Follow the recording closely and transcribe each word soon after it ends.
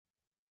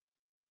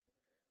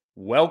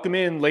Welcome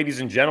in,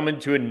 ladies and gentlemen,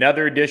 to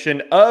another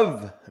edition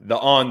of the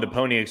On the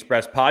Pony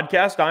Express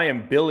podcast. I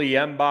am Billy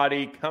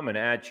Embody coming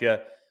at you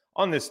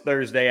on this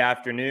Thursday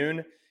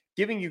afternoon,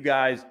 giving you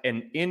guys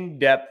an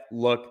in-depth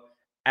look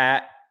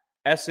at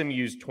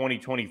SMU's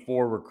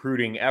 2024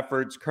 recruiting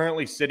efforts.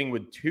 Currently sitting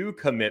with 2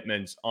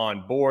 commitments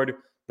on board.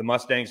 The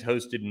Mustangs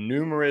hosted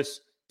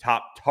numerous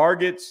top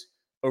targets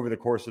over the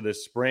course of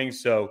this spring,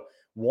 so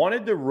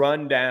wanted to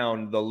run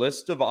down the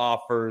list of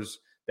offers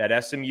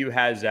that SMU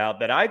has out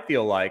that I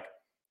feel like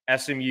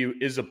SMU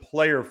is a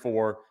player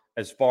for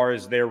as far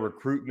as their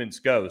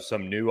recruitments go.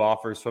 Some new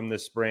offers from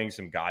this spring,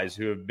 some guys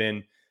who have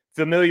been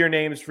familiar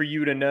names for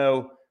you to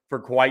know for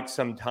quite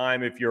some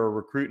time if you're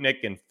a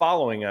recruitnik and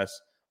following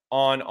us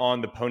on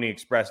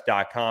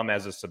theponyexpress.com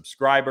as a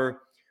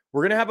subscriber.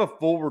 We're going to have a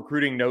full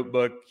recruiting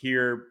notebook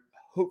here,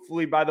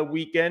 hopefully by the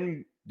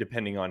weekend,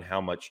 depending on how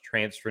much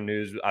transfer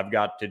news I've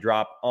got to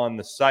drop on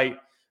the site.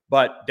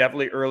 But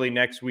definitely early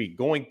next week,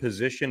 going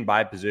position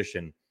by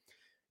position,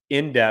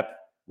 in depth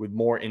with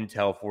more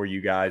intel for you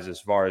guys as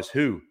far as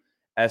who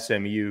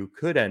SMU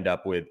could end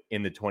up with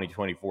in the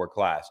 2024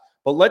 class.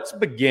 But let's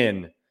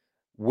begin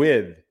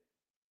with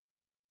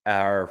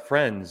our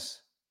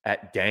friends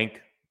at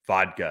Dank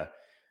Vodka.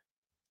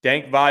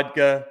 Dank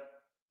Vodka,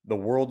 the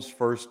world's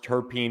first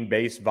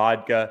terpene-based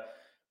vodka.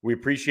 We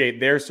appreciate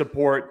their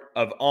support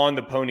of On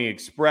the Pony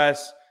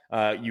Express.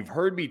 You've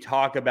heard me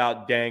talk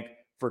about Dank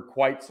for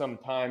quite some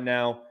time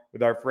now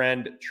with our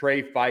friend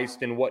Trey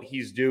Feist and what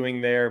he's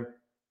doing there,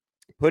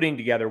 putting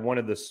together one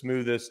of the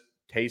smoothest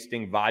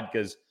tasting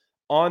vodkas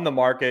on the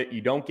market. You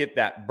don't get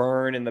that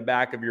burn in the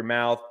back of your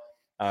mouth.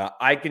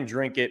 I can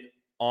drink it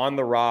on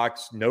the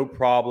rocks, no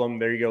problem.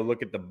 There you go.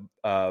 Look at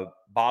the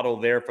bottle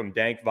there from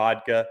Dank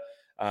Vodka.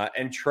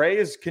 And Trey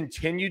has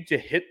continued to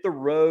hit the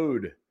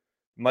road,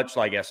 much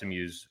like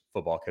SMU's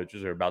football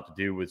coaches are about to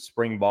do with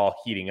spring ball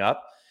heating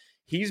up.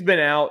 He's been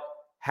out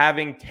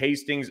having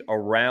tastings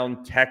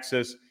around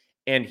Texas,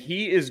 and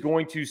he is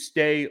going to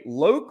stay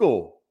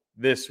local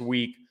this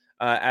week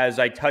as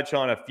I touch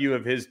on a few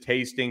of his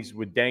tastings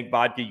with Dank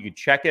Vodka. You can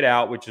check it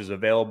out, which is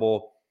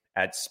available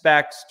at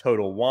Specs,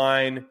 Total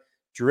Wine,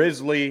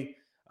 Drizzly,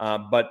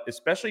 but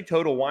especially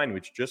Total Wine,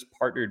 which just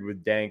partnered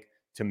with Dank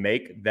to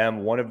make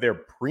them one of their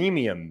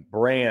premium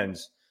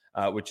brands,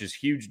 which is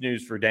huge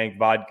news for Dank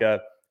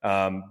Vodka.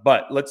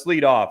 But let's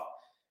lead off.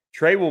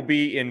 Trey will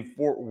be in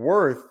Fort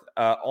Worth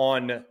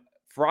on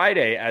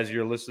Friday, as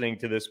you're listening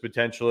to this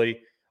potentially,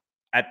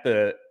 at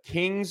the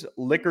King's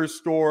Liquor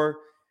Store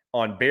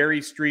on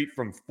Berry Street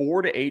from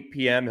 4 to 8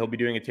 p.m. He'll be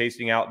doing a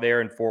tasting out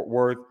there in Fort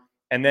Worth.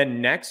 And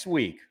then next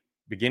week,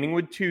 beginning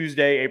with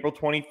Tuesday, April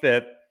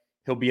 25th,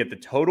 he'll be at the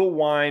Total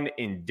Wine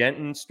in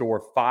Denton,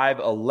 store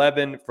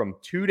 511 from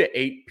 2 to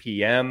 8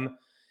 p.m.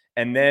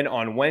 And then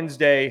on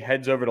Wednesday,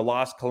 heads over to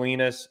Las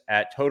Colinas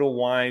at Total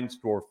Wine,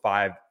 store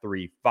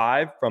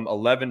 535 from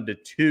 11 to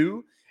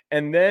 2.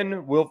 And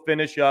then we'll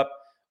finish up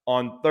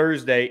on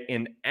Thursday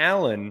in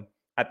Allen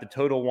at the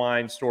Total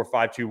Wine, store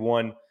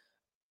 521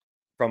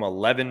 from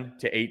 11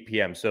 to 8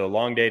 p.m. So a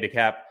long day to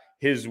cap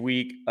his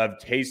week of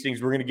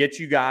tastings. We're going to get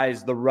you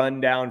guys the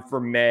rundown for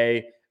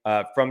May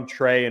from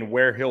Trey and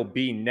where he'll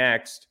be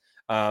next.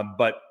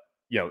 But,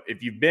 you know,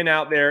 if you've been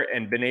out there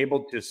and been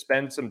able to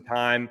spend some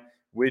time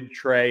with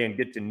Trey and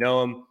get to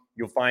know him,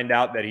 you'll find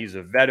out that he's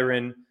a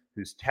veteran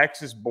who's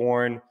Texas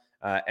born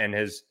and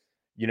has,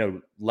 you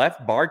know,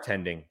 left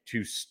bartending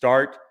to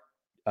start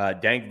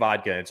Dank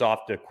Vodka. It's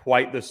off to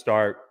quite the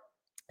start.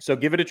 So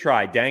give it a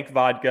try. Dank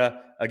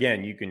Vodka.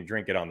 Again, you can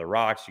drink it on the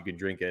rocks. You can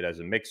drink it as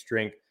a mixed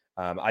drink.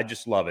 I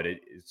just love it.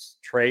 It's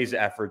Trey's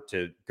effort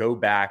to go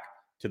back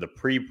to the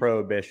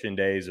pre-prohibition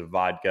days of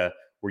vodka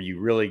where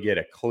you really get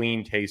a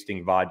clean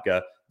tasting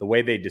vodka. The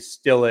way they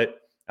distill it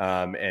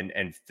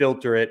and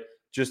filter it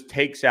just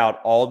takes out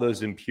all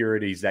those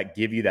impurities that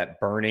give you that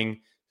burning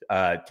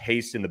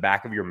taste in the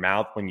back of your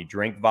mouth when you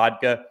drink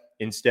vodka.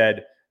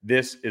 Instead,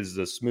 this is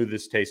the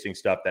smoothest tasting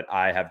stuff that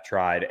I have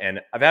tried.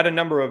 And I've had a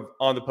number of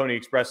On the Pony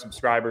Express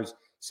subscribers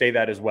say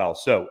that as well.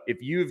 So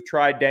if you've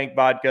tried Dank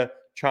Vodka,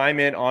 chime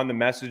in on the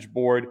message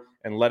board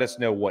and let us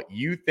know what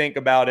you think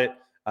about it.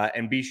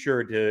 And be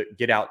sure to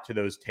get out to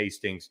those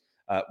tastings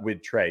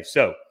with Trey.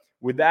 So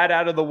with that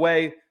out of the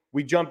way,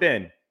 we jump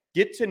in.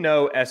 Get to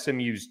know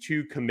SMU's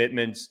 2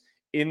 commitments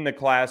in the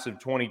class of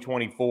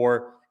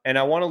 2024. And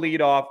I want to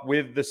lead off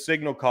with the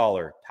signal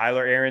caller,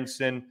 Tyler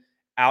Aronson,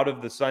 out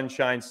of the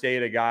Sunshine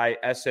State, a guy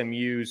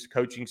SMU's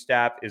coaching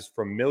staff is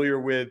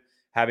familiar with,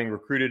 having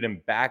recruited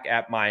him back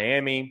at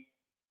Miami.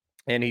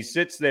 And he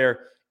sits there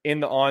in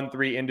the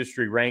On3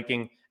 industry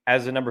ranking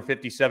as the number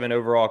 57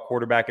 overall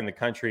quarterback in the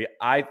country.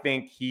 I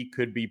think he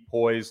could be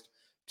poised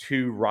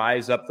to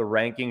rise up the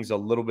rankings a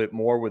little bit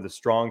more with a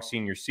strong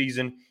senior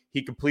season.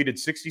 He completed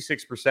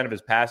 66% of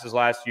his passes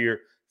last year,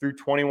 threw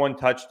 21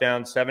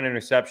 touchdowns, 7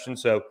 interceptions.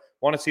 So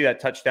want to see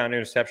that touchdown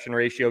interception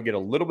ratio get a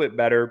little bit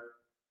better.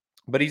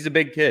 But he's a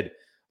big kid,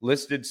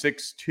 listed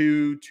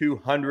 6'2",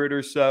 200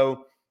 or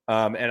so.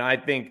 And I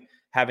think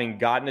having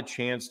gotten a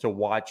chance to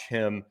watch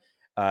him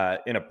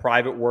in a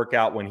private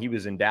workout when he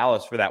was in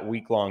Dallas for that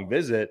week-long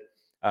visit,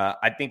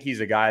 I think he's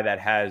a guy that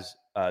has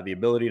the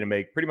ability to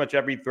make pretty much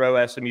every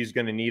throw SMU is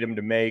going to need him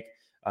to make.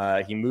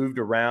 He moved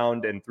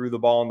around and threw the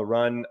ball on the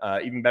run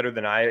even better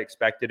than I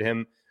expected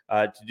him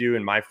to do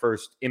in my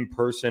first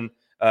in-person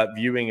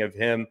viewing of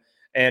him.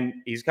 And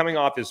he's coming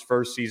off his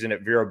first season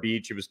at Vero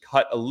Beach. It was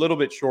cut a little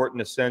bit short in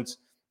the sense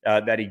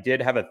that he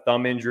did have a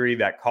thumb injury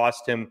that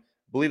cost him,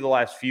 I believe, the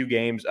last few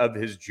games of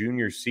his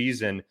junior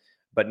season.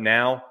 But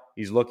now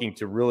he's looking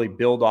to really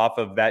build off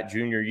of that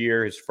junior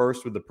year, his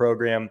first with the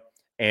program,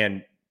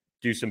 and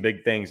do some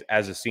big things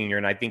as a senior.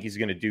 And I think he's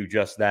going to do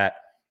just that.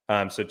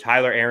 So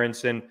Tyler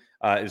Aronson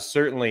is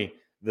certainly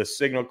the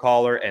signal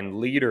caller and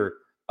leader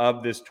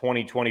of this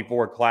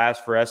 2024 class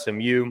for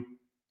SMU,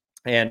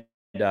 and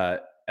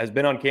has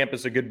been on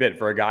campus a good bit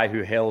for a guy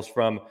who hails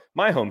from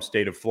my home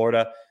state of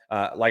Florida.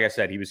 Like I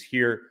said, he was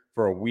here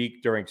for a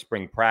week during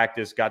spring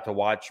practice, got to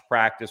watch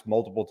practice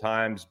multiple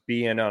times,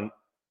 be in on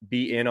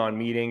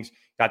meetings,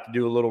 got to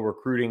do a little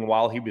recruiting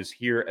while he was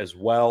here as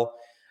well.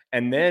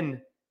 And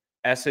then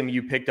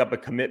SMU picked up a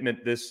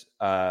commitment this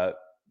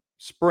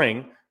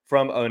spring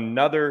from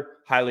another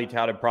highly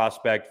touted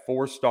prospect,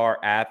 4-star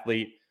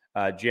athlete,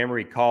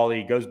 Jamari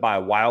Cawley, goes by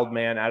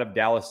Wildman out of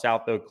Dallas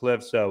South Oak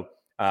Cliff. So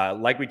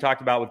like we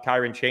talked about with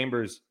Kyron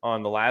Chambers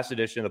on the last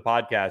edition of the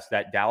podcast,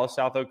 that Dallas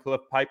South Oak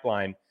Cliff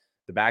pipeline,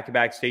 the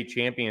back-to-back state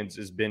champions,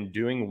 has been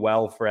doing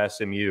well for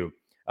SMU.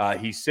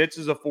 He sits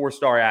as a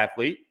 4-star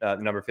athlete,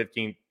 number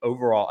 15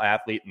 overall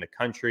athlete in the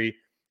country,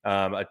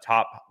 a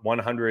top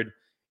 100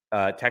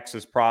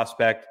 Texas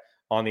prospect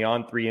on the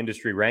On3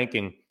 industry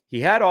ranking. He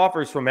had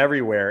offers from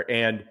everywhere,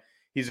 and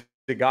he's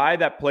the guy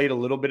that played a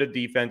little bit of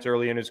defense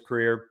early in his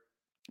career,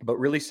 but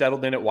really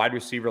settled in at wide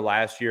receiver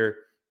last year.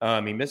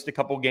 He missed a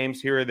couple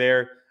games here or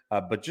there,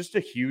 but just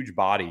a huge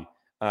body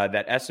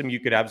that SMU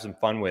could have some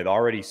fun with.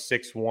 Already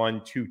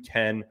 6'1",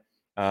 210,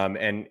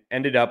 and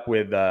ended up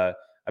with, I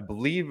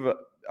believe,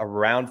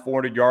 around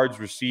 400 yards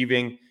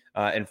receiving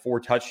and 4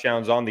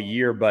 touchdowns on the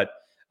year, but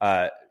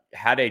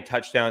had a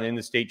touchdown in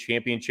the state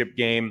championship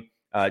game,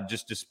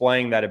 just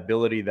displaying that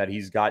ability that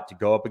he's got to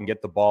go up and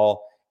get the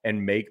ball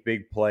and make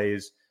big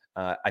plays.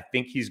 I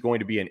think he's going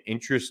to be an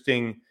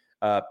interesting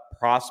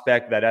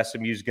prospect that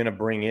SMU is going to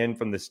bring in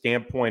from the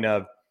standpoint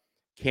of,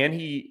 can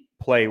he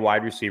play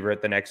wide receiver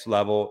at the next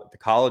level, at the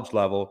college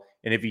level?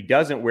 And if he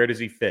doesn't, where does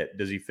he fit?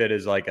 Does he fit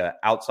as like an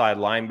outside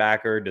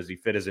linebacker? Does he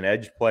fit as an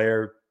edge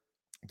player?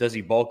 Does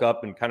he bulk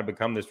up and kind of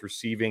become this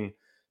receiving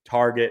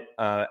target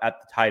at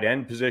the tight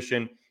end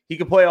position? He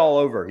can play all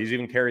over. He's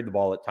even carried the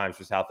ball at times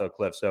for South Oak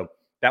Cliff. So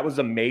that was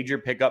a major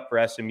pickup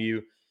for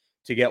SMU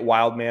to get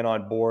Wildman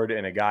on board,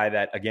 and a guy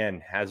that,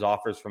 again, has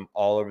offers from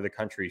all over the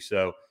country.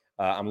 So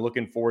I'm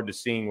looking forward to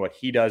seeing what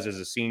he does as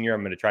a senior.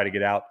 I'm going to try to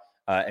get out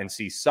and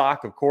see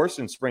Sock, of course,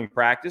 in spring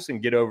practice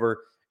and get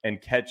over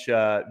and catch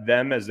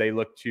them as they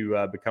look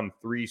to become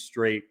 3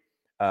 straight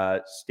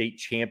state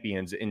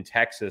champions in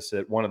Texas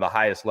at one of the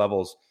highest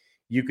levels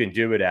you can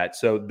do it at.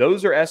 So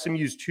those are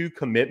SMU's 2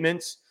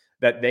 commitments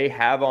that they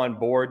have on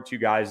board, 2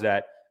 guys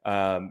that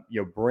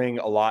bring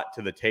a lot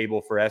to the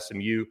table for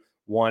SMU.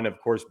 One, of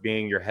course,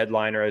 being your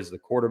headliner as the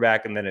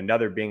quarterback, and then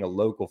another being a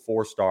local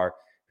 4-star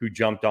who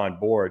jumped on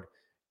board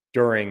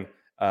during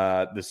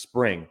the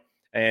spring.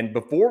 And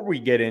before we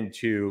get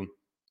into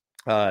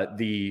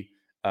the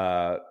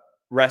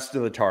rest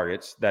of the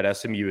targets that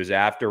SMU is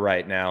after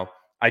right now,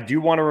 I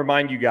do want to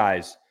remind you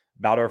guys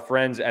about our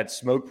friends at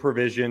Smoke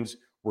Provisions.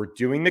 We're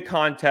doing the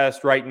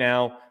contest right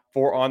now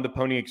for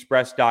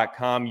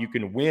ontheponyexpress.com. You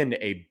can win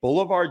a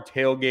Boulevard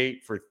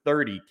tailgate for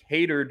 30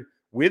 catered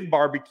with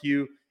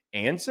barbecue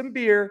and some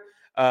beer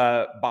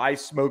by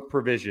Smoke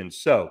Provisions.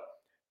 So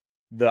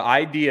the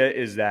idea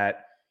is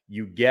that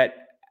you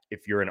get,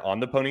 if you're an On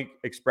the Pony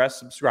Express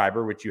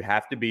subscriber, which you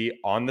have to be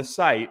on the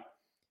site,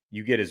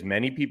 you get as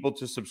many people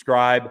to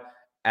subscribe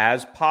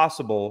as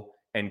possible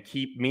and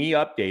keep me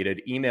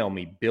updated. Email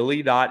me,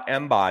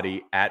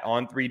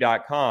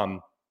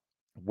 billy.mbody@on3.com.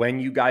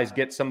 When you guys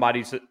get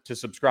somebody to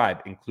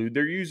subscribe, include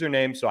their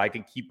username so I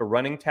can keep a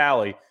running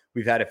tally.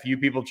 We've had a few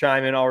people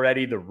chime in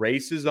already. The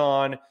race is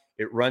on.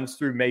 It runs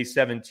through May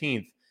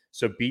 17th.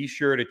 So be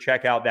sure to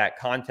check out that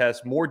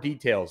contest. More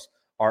details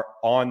are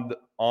on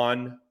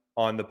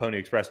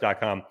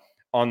theponyexpress.com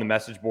on the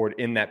message board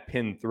in that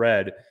pinned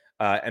thread.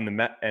 And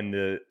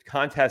the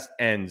contest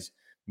ends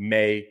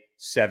May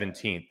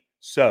 17th.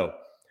 So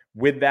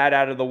with that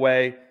out of the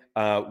way,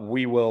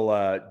 we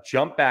will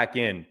jump back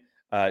in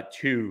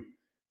to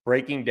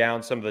breaking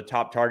down some of the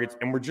top targets,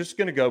 and we're just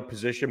going to go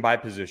position by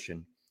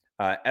position.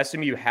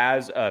 SMU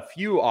has a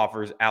few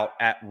offers out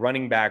at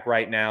running back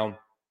right now,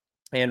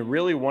 and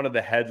really one of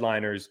the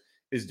headliners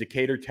is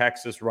Decatur,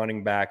 Texas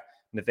running back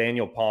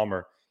Nathaniel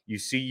Palmer. You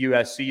see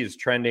USC is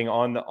trending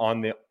on the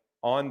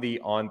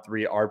on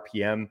 3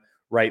 RPM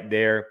right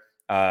there,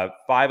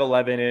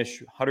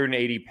 5'11-ish,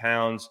 180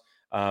 pounds,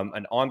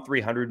 an on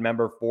 300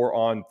 member, 4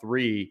 on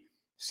 3,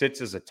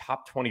 sits as a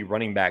top 20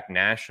 running back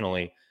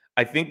nationally.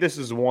 I think this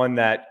is one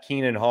that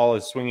Keenan Hall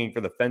is swinging for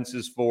the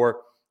fences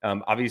for.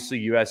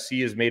 Obviously,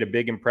 USC has made a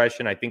big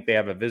impression. I think they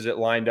have a visit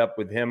lined up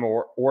with him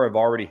or have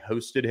already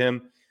hosted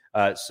him.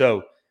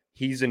 So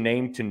He's a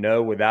name to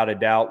know without a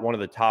doubt, one of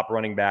the top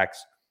running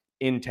backs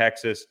in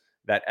Texas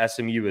that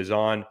SMU is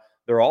on.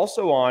 They're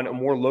also on a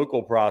more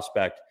local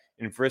prospect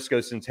in Frisco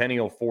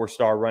Centennial,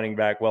 three-star running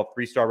back,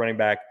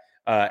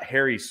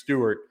 Harry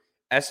Stewart.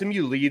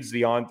 SMU leads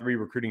the on-3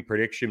 recruiting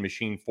prediction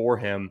machine for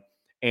him,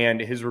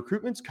 and his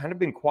recruitment's kind of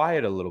been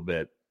quiet a little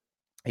bit.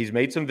 He's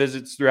made some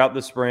visits throughout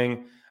the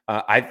spring.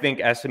 I think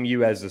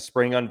SMU, as the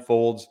spring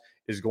unfolds,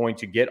 is going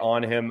to get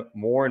on him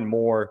more and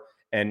more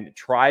and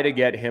try to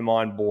get him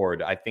on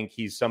board. I think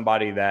he's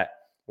somebody that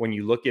when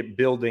you look at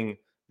building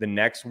the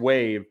next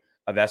wave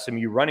of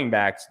SMU running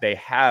backs, they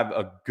have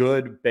a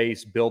good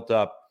base built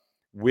up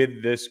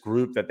with this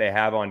group that they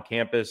have on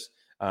campus.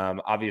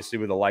 Obviously,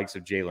 with the likes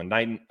of Jalen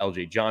Knighton,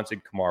 LJ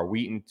Johnson, Kamar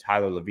Wheaton,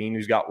 Tyler Levine,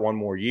 who's got one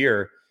more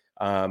year,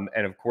 and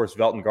of course,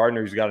 Velton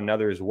Gardner, who's got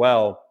another as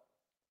well.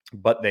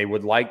 But they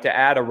would like to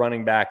add a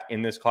running back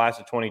in this class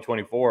of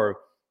 2024.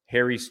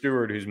 Harry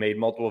Stewart, who's made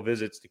multiple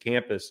visits to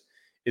campus,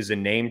 is a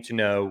name to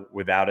know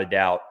without a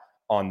doubt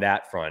on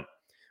that front.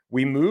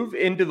 We move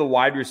into the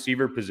wide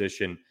receiver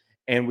position,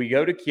 and we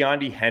go to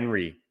Keondae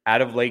Henry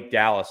out of Lake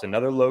Dallas,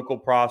 another local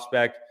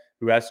prospect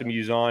who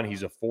SMU's on.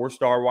 He's a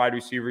 4-star wide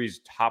receiver. He's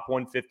top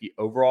 150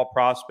 overall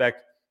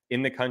prospect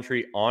in the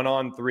country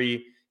on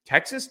 3.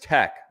 Texas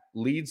Tech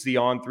leads the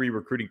on 3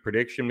 recruiting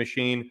prediction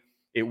machine.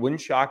 It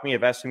wouldn't shock me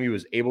if SMU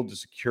was able to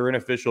secure an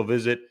official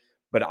visit,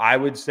 but I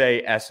would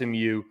say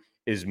SMU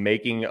is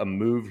making a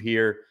move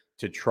here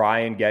to try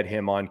and get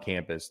him on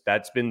campus.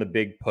 That's been the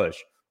big push.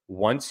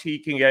 Once he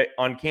can get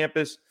on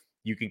campus,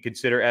 you can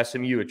consider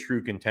SMU a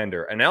true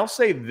contender. And I'll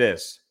say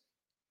this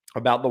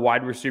about the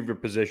wide receiver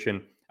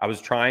position. I was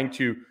trying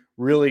to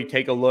really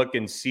take a look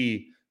and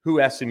see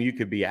who SMU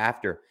could be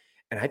after.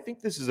 And I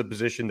think this is a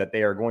position that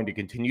they are going to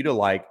continue to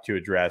like to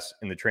address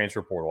in the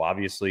transfer portal.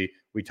 Obviously,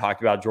 we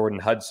talked about Jordan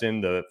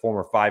Hudson, the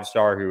former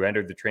 5-star who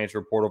entered the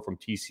transfer portal from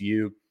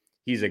TCU.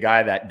 He's a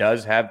guy that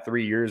does have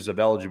 3 years of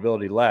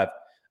eligibility left,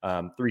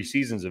 3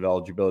 seasons of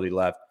eligibility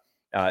left.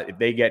 If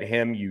they get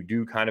him, you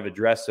do kind of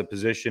address the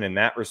position in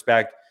that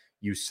respect.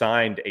 You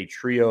signed a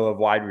trio of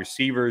wide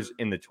receivers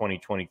in the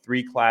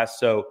 2023 class.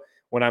 So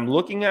when I'm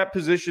looking at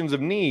positions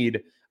of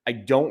need, I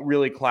don't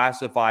really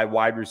classify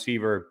wide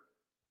receiver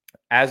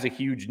as a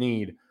huge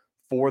need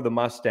for the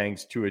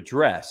Mustangs to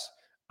address.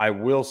 I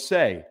will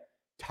say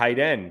tight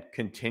end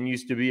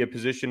continues to be a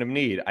position of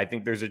need. I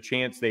think there's a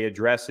chance they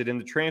address it in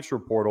the transfer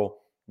portal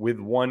with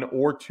 1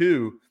 or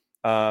 2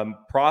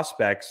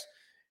 prospects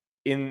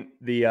in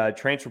the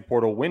transfer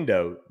portal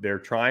window. They're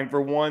trying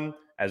for one,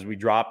 as we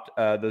dropped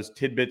those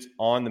tidbits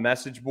on the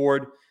message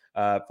board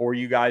for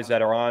you guys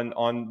that are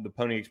on the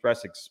Pony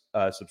Express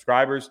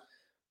subscribers.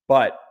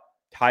 But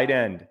tight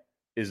end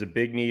is a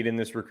big need in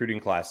this recruiting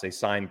class. They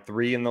signed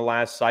 3 in the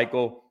last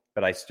cycle,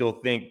 but I still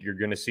think you're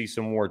going to see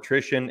some more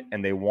attrition,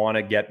 and they want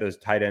to get those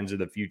tight ends of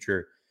the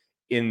future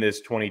in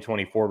this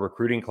 2024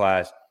 recruiting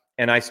class.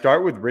 And I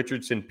start with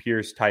Richardson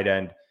Pierce, tight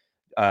end,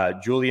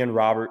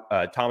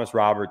 Thomas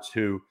Roberts,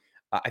 who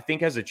I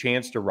think has a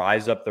chance to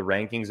rise up the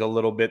rankings a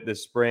little bit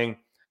this spring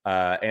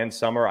and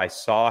summer. I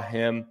saw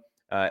him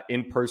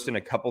in person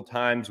a couple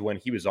times when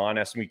he was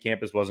on SMU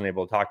campus. Wasn't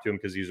able to talk to him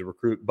because he's a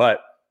recruit,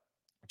 but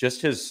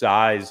just his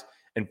size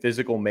and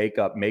physical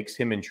makeup makes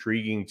him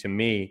intriguing to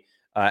me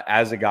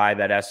as a guy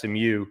that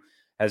SMU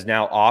has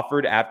now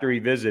offered after he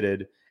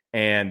visited.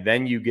 And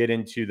then you get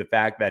into the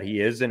fact that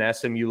he is an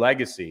SMU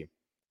legacy.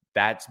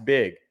 That's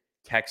big.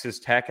 Texas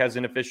Tech has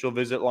an official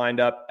visit lined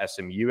up.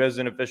 SMU has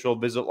an official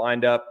visit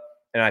lined up.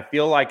 And I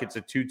feel like it's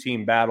a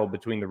 2-team battle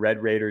between the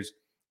Red Raiders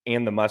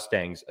and the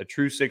Mustangs. A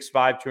true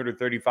 6'5",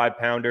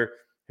 235-pounder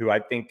who I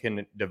think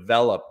can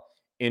develop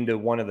into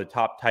one of the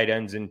top tight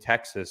ends in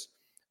Texas.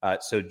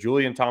 So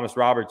Julian Thomas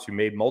Roberts, who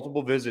made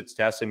multiple visits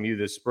to SMU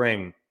this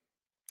spring,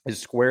 is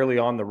squarely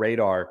on the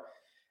radar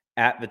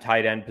at the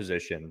tight end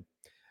position.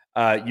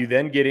 You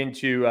then get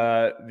into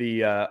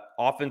the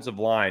offensive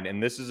line,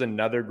 and this is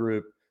another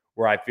group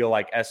where I feel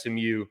like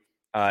SMU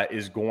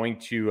is going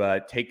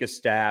to take a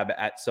stab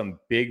at some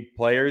big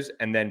players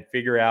and then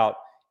figure out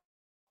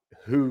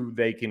who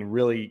they can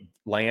really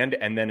land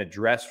and then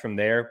address from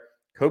there.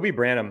 Kobe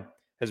Branham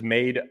has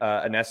made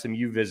an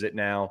SMU visit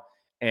now,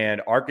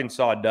 and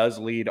Arkansas does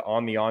lead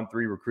on the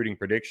on-3 recruiting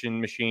prediction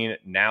machine.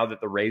 Now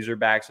that the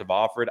Razorbacks have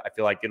offered, I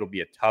feel like it'll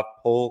be a tough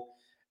pull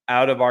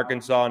out of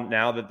Arkansas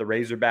now that the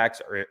Razorbacks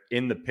are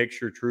in the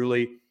picture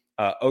truly.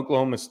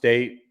 Oklahoma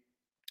State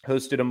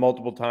hosted him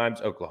multiple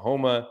times,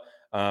 Oklahoma,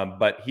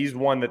 but he's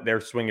one that they're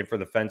swinging for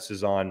the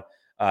fences on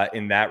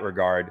in that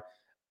regard.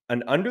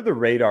 An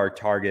under-the-radar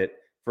target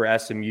for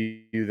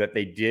SMU that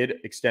they did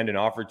extend an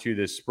offer to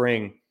this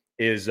spring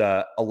is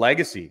a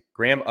legacy.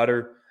 Graham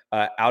Utter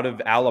out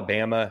of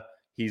Alabama.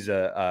 He's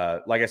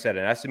like I said,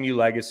 an SMU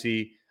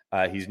legacy.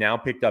 He's now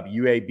picked up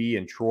UAB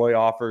and Troy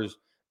offers,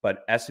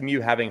 but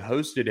SMU, having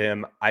hosted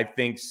him, I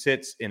think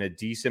sits in a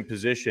decent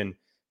position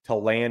to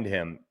land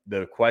him.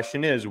 The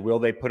question is, will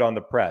they put on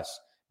the press?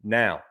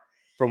 Now,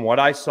 from what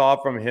I saw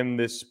from him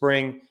this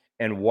spring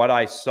and what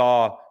I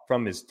saw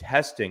from his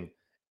testing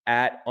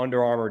at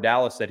Under Armour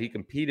Dallas that he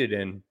competed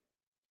in,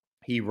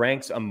 he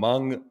ranks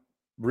among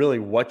really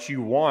what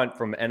you want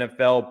from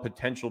NFL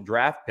potential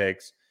draft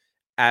picks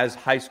as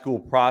high school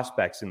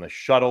prospects in the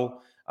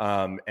shuttle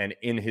and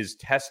in his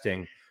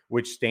testing,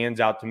 which stands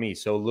out to me.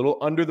 So a little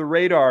under the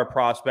radar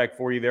prospect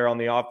for you there on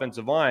the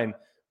offensive line,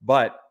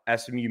 but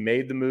SMU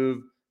made the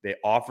move. They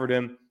offered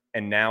him,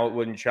 and now it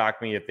wouldn't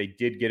shock me if they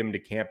did get him to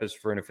campus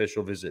for an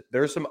official visit.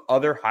 There are some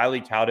other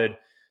highly touted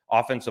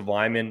offensive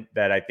linemen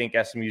that I think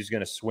SMU is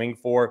going to swing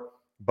for,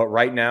 but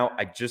right now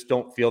I just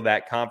don't feel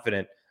that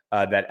confident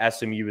that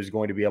SMU is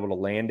going to be able to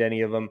land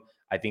any of them.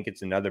 I think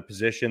it's another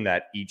position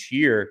that each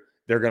year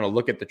they're going to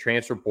look at the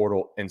transfer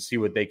portal and see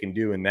what they can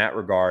do in that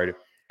regard.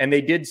 And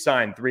they did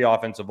sign 3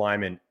 offensive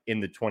linemen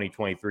in the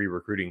 2023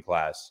 recruiting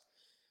class.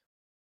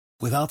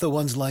 Without the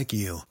ones like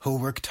you, who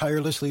work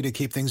tirelessly to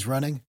keep things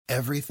running,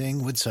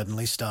 everything would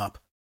suddenly stop.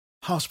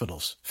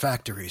 Hospitals,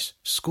 factories,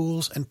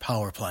 schools, and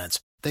power plants,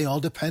 they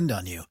all depend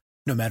on you.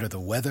 No matter the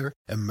weather,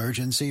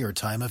 emergency, or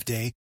time of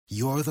day,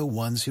 you're the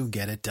ones who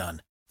get it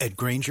done. At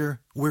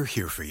Grainger, we're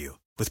here for you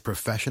with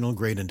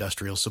professional-grade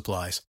industrial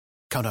supplies.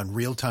 Count on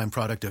real-time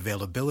product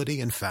availability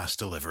and fast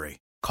delivery.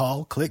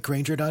 Call, click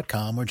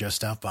Grainger.com, or just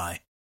stop by.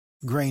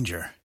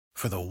 Grainger,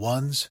 for the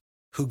ones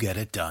who get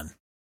it done.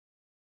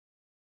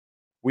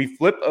 We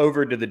flip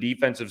over to the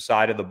defensive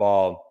side of the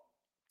ball,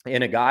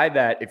 and a guy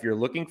that, if you're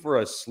looking for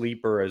a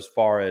sleeper as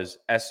far as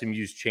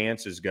SMU's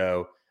chances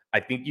go, I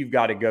think you've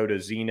got to go to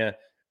Zina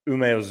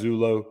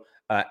Umeozulu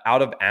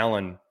out of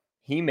Allen.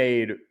 He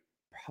made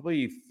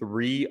probably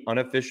 3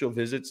 unofficial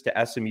visits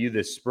to SMU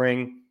this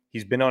spring.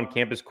 He's been on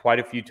campus quite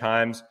a few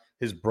times.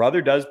 His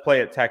brother does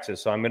play at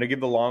Texas, so I'm going to give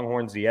the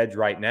Longhorns the edge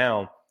right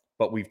now,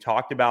 but we've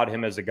talked about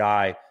him as a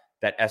guy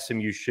that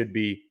SMU should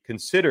be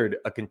considered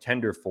a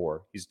contender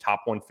for. He's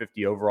top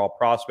 150 overall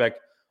prospect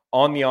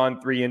on the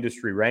On3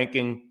 industry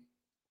ranking,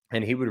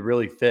 and he would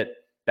really fit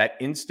that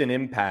instant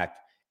impact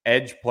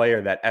edge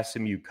player that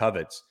SMU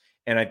covets.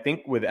 And I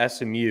think with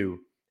SMU,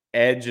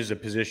 edge is a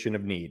position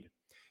of need.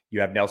 You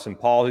have Nelson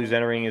Paul, who's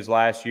entering his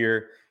last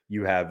year.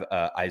 You have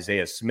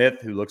Isaiah Smith,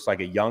 who looks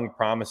like a young,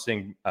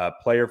 promising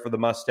player for the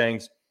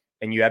Mustangs.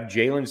 And you have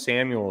Jalen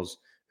Samuels,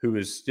 who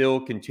is still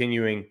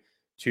continuing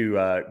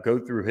to go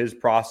through his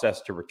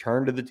process to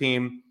return to the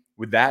team.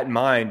 With that in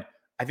mind,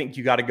 I think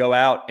you got to go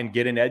out and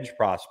get an edge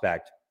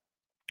prospect.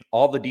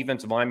 All the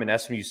defensive linemen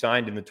SMU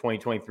signed in the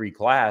 2023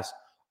 class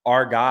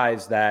are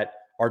guys that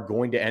are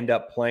going to end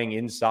up playing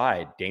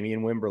inside.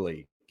 Damian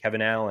Wimberly,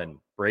 Kevin Allen,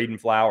 Braden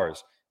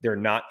Flowers. They're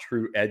not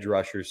true edge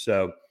rushers.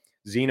 So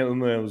Zina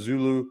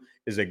Umeozulu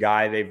is a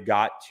guy they've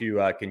got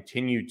to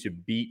continue to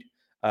beat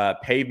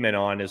pavement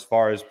on as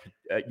far as,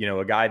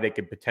 a guy they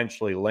could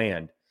potentially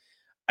land.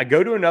 I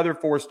go to another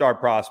 4-star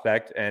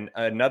prospect and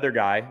another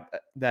guy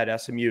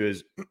that SMU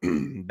is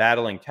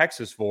battling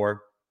Texas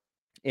for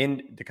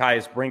in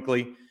Dekias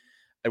Brinkley.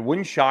 It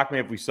wouldn't shock me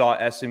if we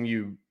saw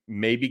SMU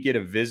maybe get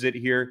a visit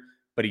here,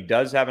 but he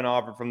does have an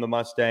offer from the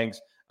Mustangs.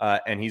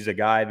 And he's a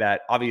guy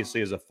that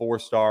obviously is a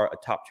 4-star, a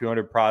top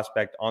 200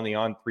 prospect on the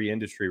On3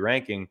 industry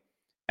ranking.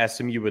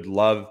 SMU would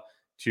love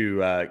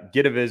to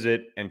get a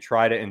visit and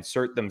try to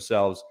insert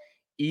themselves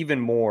even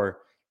more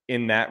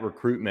in that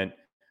recruitment.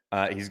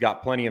 He's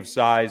got plenty of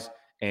size,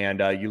 and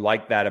you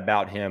like that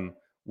about him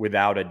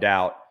without a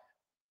doubt.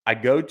 I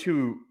go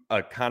to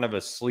a kind of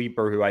a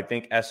sleeper who I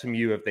think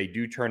SMU, if they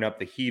do turn up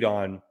the heat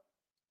on,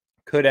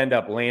 could end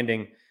up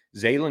landing.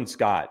 Zaylen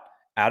Scott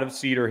out of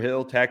Cedar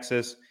Hill,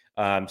 Texas.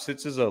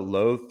 Sits as a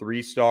low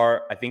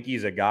 3-star. I think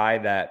he's a guy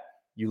that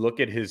you look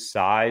at his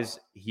size,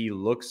 he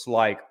looks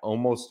like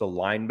almost a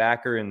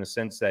linebacker in the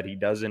sense that he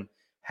doesn't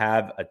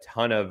have a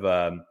ton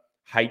of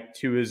height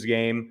to his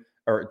game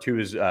or to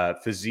his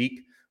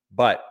physique.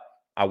 But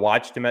I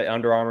watched him at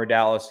Under Armour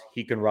Dallas.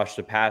 He can rush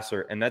the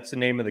passer, and that's the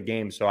name of the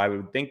game. So I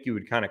would think you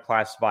would kind of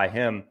classify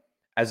him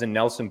as a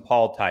Nelson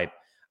Paul type.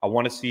 I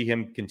want to see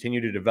him continue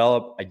to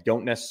develop. I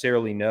don't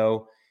necessarily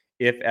know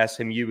if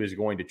SMU is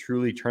going to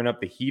truly turn up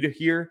the heat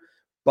here,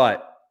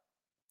 but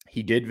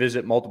he did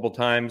visit multiple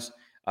times.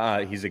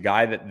 He's a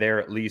guy that they're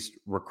at least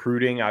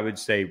recruiting, I would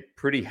say,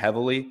 pretty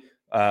heavily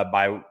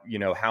by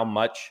how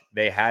much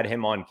they had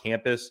him on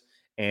campus.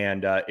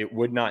 And it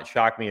would not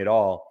shock me at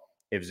all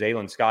if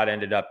Zaylen Scott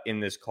ended up in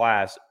this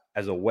class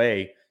as a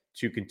way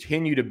to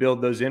continue to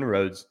build those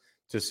inroads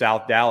to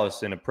South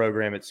Dallas in a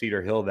program at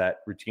Cedar Hill that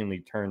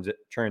routinely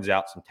turns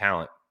out some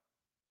talent.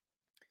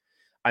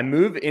 I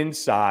move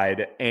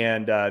inside,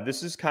 and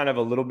this is kind of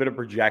a little bit of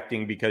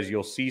projecting because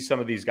you'll see some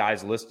of these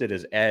guys listed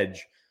as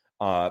edge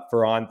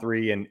for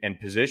On3 and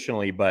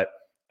positionally, but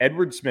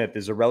Edward Smith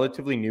is a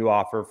relatively new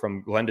offer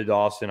from Glenda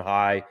Dawson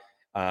High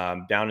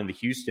down in the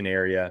Houston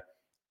area.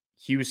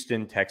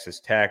 Houston, Texas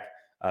Tech,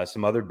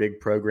 some other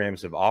big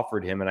programs have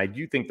offered him, and I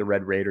do think the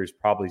Red Raiders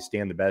probably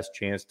stand the best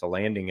chance to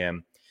landing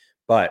him,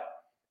 but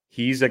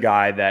he's a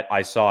guy that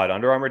I saw at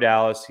Under Armour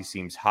Dallas. He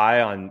seems high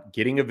on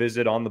getting a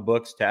visit on the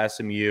books to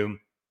SMU,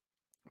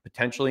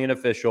 potentially an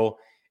official,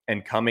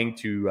 and coming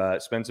to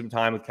spend some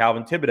time with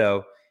Calvin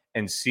Thibodeau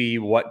and see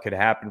what could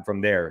happen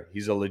from there.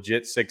 He's a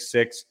legit 6'6",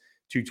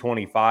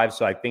 225,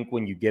 so I think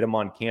when you get him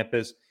on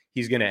campus,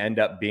 he's going to end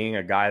up being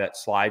a guy that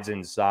slides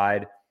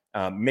inside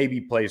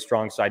Maybe plays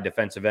strong side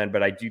defensive end,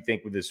 but I do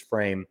think with his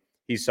frame,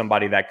 he's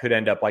somebody that could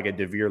end up like a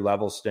DeVere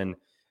Levelston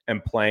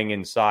and playing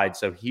inside.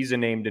 So he's a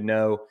name to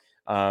know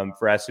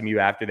for SMU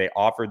after they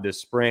offered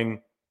this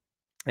spring.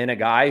 And a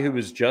guy who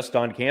was just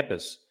on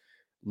campus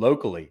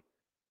locally,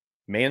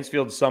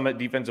 Mansfield Summit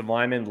defensive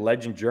lineman,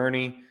 Legend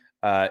Journey.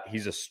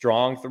 He's a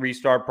strong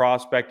 3-star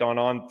prospect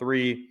on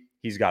three.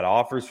 He's got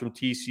offers from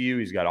TCU.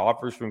 He's got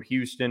offers from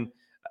Houston,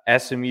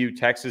 SMU,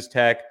 Texas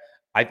Tech.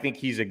 I think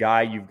he's a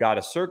guy you've got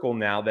to circle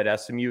now that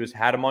SMU has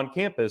had him on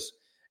campus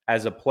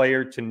as a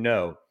player to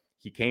know.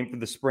 He came for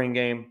the spring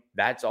game.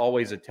 That's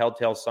always a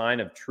telltale sign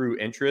of true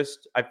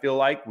interest, I feel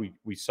like.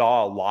 We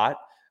saw a lot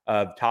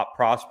of top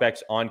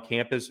prospects on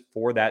campus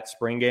for that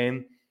spring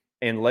game,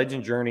 and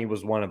Legend Journey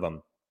was one of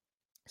them.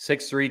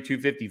 6'3",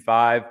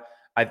 255.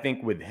 I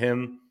think with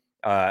him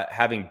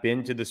having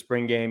been to the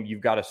spring game,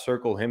 you've got to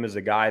circle him as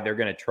a guy they're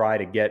going to try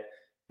to get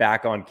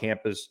back on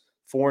campus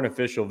for an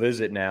official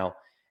visit now.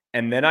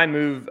 And then I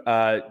move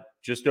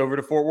just over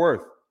to Fort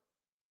Worth,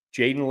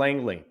 Jaden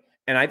Langley.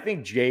 And I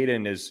think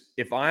Jaden is,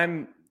 if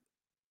I'm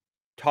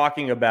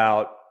talking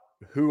about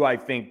who I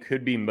think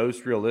could be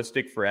most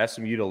realistic for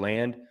SMU to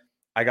land,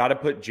 I got to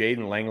put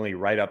Jaden Langley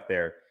right up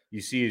there.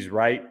 You see he's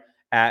right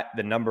at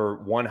the number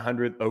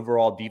 100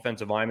 overall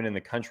defensive lineman in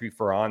the country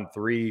for on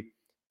three.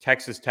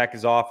 Texas Tech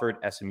is offered.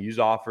 SMU's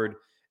offered.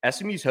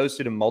 SMU's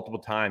hosted him multiple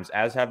times,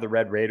 as have the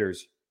Red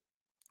Raiders.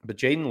 But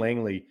Jaden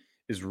Langley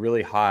is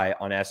really high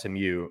on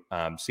SMU.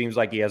 Seems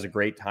like he has a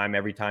great time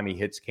every time he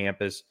hits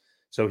campus.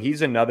 So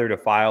he's another to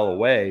file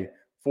away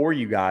for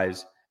you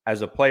guys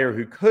as a player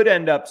who could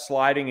end up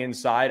sliding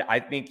inside.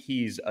 I think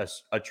he's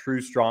a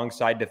true strong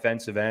side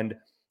defensive end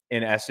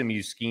in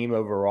SMU's scheme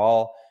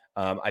overall.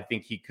 I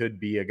think he could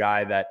be a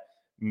guy that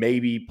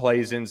maybe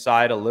plays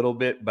inside a little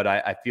bit, but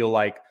I feel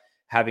like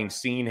having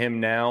seen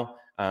him now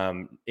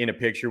in a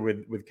picture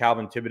with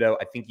Calvin Thibodeau,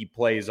 I think he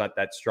plays at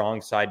that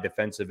strong side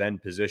defensive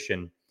end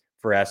position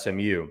for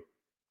SMU.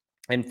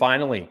 And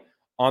finally,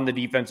 on the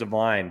defensive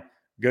line,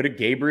 go to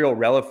Gabriel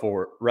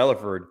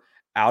Relaford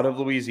out of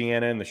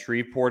Louisiana in the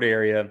Shreveport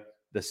area,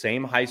 the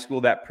same high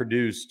school that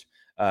produced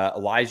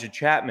Elijah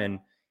Chapman.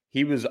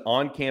 He was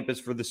on campus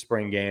for the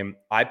spring game.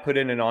 I put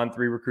in an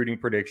on-3 recruiting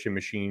prediction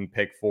machine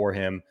pick for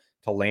him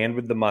to land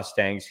with the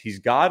Mustangs. He's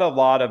got a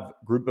lot of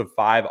group of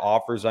 5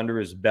 offers under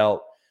his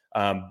belt,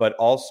 but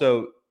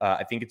also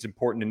I think it's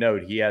important to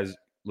note he has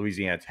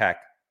Louisiana Tech,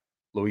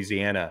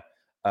 Louisiana.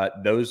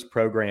 Those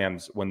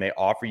programs, when they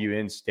offer you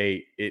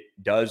in-state, it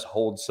does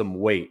hold some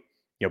weight.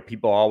 You know,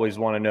 people always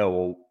want to know,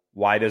 well,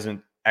 why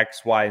doesn't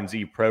X, Y, and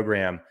Z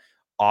program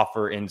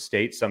offer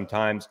in-state?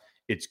 Sometimes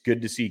it's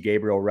good to see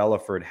Gabriel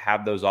Relaford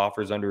have those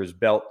offers under his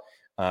belt.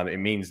 It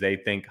means they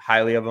think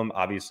highly of him.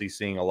 Obviously,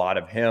 seeing a lot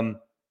of him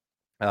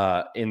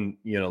in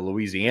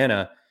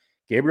Louisiana.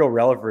 Gabriel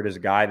Relaford is a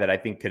guy that I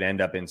think could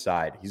end up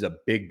inside. He's a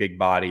big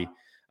body.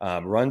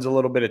 Runs a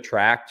little bit of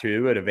track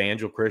too at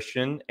Evangel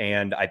Christian,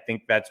 and I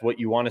think that's what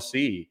you want to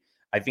see.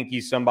 I think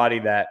he's somebody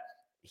that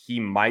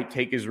he might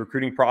take his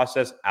recruiting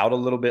process out a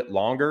little bit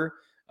longer,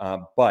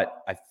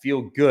 but I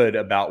feel good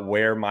about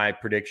where my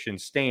prediction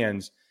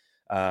stands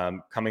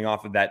coming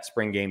off of that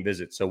spring game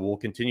visit. So we'll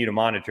continue to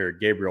monitor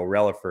Gabriel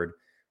Relaford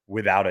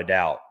without a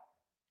doubt.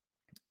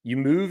 You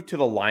move to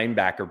the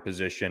linebacker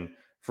position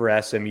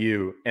for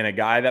SMU, and a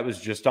guy that was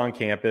just on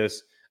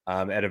campus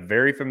at a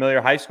very familiar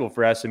high school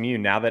for SMU.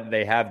 Now that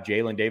they have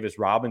Jalen Davis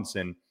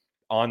Robinson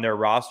on their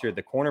roster at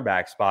the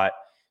cornerback spot,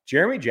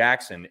 Jeremy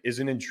Jackson is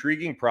an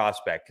intriguing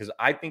prospect because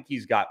I think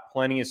he's got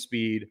plenty of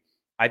speed.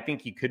 I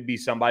think he could be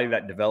somebody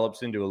that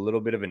develops into a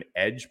little bit of an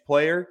edge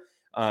player.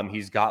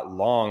 He's got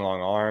long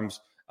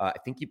arms. I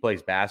think he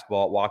plays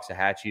basketball at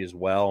Waxahachie as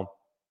well.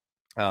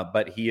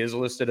 But he is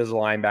listed as a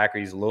linebacker.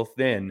 He's a little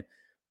thin,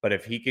 but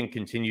if he can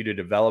continue to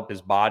develop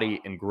his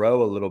body and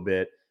grow a little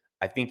bit,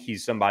 I think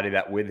he's somebody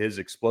that with his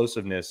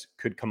explosiveness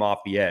could come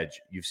off the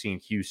edge. You've seen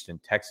Houston,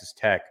 Texas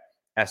Tech,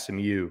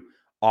 SMU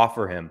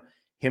offer him.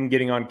 Him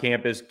getting on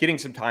campus, getting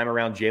some time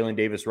around Jalen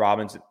Davis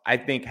Robinson, I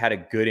think had a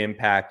good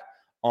impact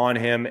on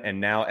him, and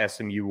now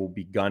SMU will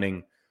be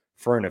gunning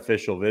for an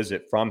official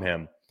visit from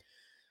him.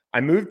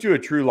 I moved to a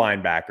true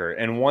linebacker,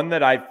 and one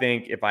that I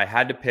think if I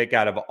had to pick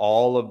out of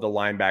all of the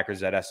linebackers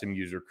that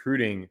SMU is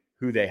recruiting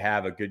who they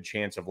have a good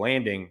chance of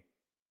landing,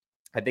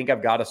 I think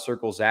I've got to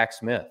circle Zach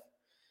Smith.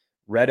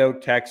 Red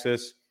Oak,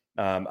 Texas,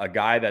 a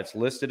guy that's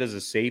listed as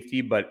a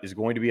safety but is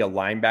going to be a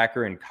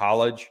linebacker in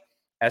college.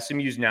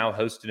 SMU's now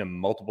hosted him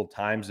multiple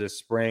times this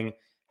spring,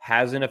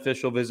 has an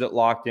official visit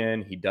locked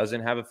in. He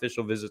doesn't have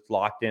official visits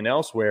locked in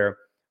elsewhere.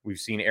 We've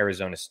seen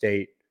Arizona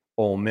State,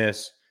 Ole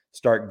Miss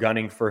start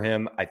gunning for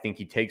him. I think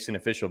he takes an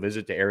official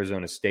visit to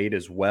Arizona State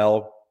as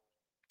well.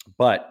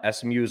 But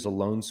SMU is a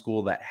lone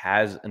school that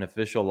has an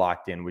official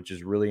locked in, which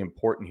is really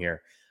important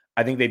here.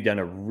 I think they've done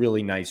a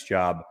really nice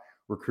job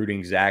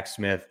recruiting Zach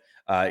Smith.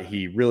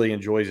 He really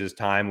enjoys his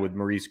time with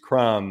Maurice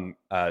Crum,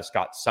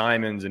 Scott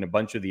Simons, and a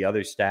bunch of the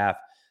other staff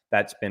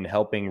that's been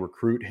helping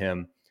recruit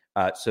him.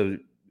 So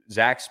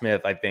Zach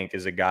Smith, I think,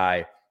 is a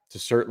guy to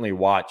certainly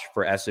watch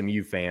for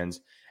SMU fans,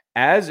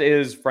 as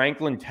is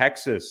Franklin,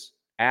 Texas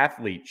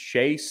athlete,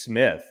 Shea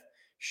Smith.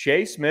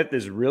 Shea Smith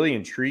is really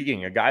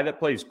intriguing, a guy that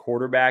plays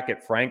quarterback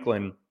at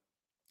Franklin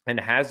and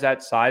has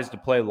that size to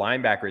play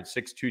linebacker at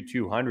 6'2",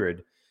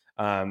 200.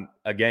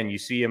 Again, you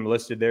see him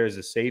listed there as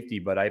a safety,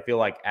 but I feel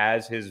like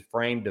as his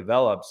frame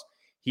develops,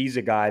 he's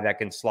a guy that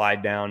can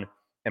slide down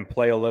and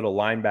play a little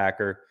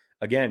linebacker.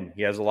 Again,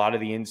 he has a lot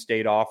of the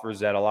in-state offers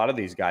that a lot of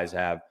these guys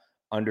have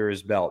under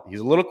his belt. He's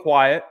a little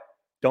quiet.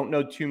 Don't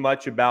know too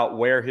much about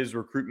where his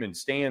recruitment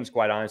stands,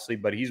 quite honestly,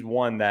 but he's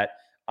one that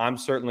I'm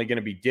certainly going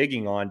to be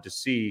digging on to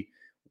see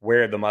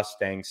where the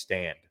Mustangs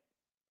stand.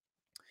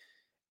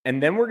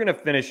 And then we're going to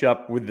finish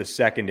up with the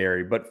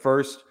secondary. But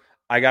first,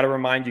 I got to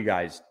remind you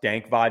guys,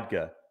 Dank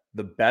Vodka,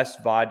 the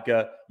best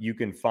vodka you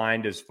can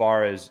find as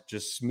far as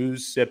just smooth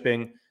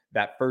sipping,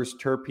 that first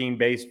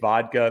terpene-based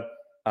vodka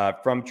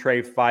from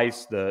Trey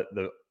Feist,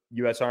 the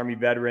U.S. Army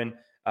veteran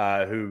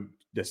who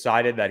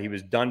decided that he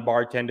was done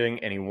bartending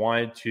and he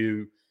wanted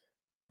to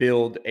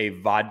build a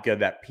vodka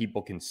that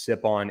people can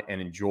sip on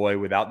and enjoy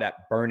without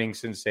that burning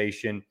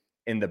sensation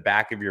in the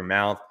back of your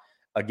mouth.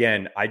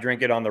 Again, I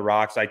drink it on the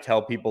rocks. I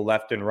tell people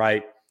left and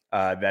right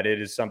that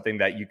it is something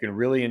that you can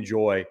really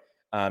enjoy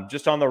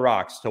just on the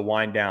rocks to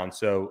wind down.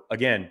 So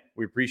again,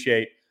 we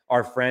appreciate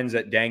our friends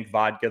at Dank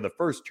Vodka, the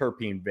first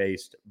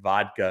terpene-based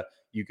vodka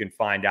you can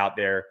find out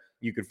there.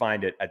 You can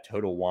find it at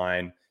Total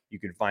Wine. You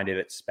can find it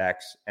at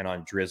Specs and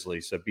on Drizzly.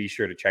 So be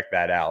sure to check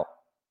that out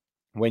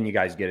when you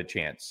guys get a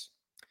chance.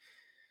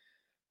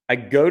 I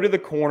go to the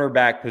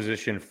cornerback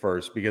position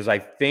first because I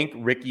think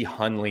Ricky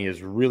Hunley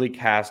has really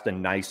cast a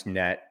nice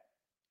net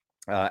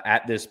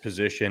at this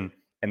position.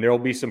 And there will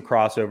be some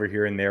crossover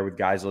here and there with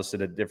guys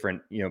listed at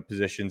different,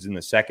 positions in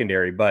the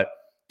secondary. But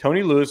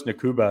Tony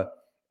Lewis-Nakuba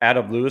out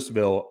of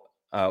Louisville,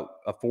 a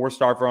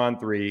 4-star for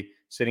On3,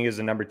 sitting as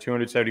the number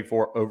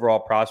 274 overall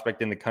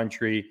prospect in the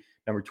country,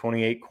 number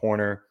 28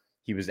 corner.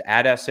 He was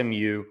at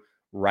SMU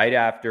right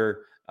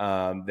after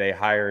they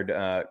hired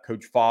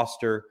Coach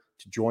Foster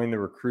to join the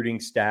recruiting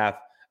staff,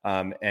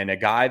 and a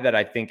guy that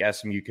I think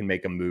SMU can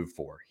make a move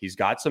for. He's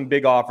got some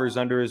big offers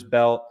under his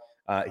belt.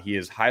 He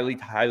is highly,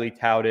 highly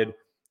touted.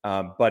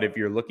 But if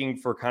you're looking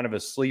for kind of a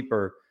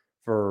sleeper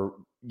for,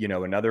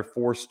 another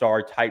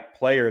 4-star type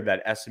player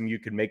that SMU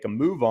could make a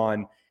move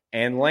on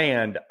and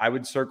land, I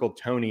would circle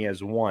Tony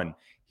as one.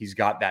 He's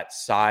got that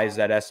size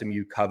that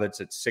SMU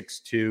covets at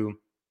 6'2".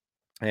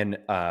 And,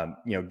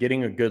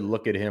 getting a good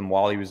look at him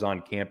while he was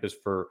on campus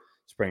for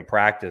spring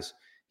practice,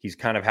 he's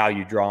kind of how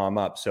you draw him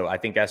up. So I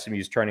think SMU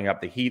is turning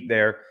up the heat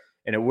there,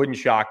 and it wouldn't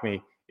shock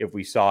me if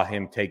we saw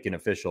him take an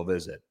official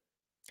visit.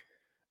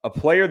 A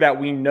player that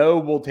we know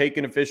will take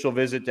an official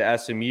visit to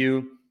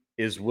SMU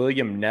is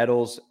William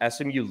Nettles.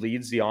 SMU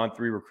leads the On3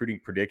 recruiting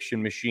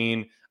prediction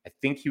machine. I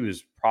think he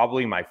was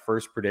probably my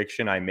first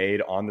prediction I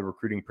made on the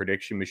recruiting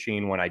prediction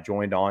machine when I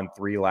joined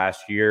On3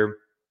 last year.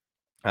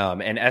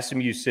 And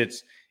SMU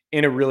sits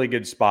in a really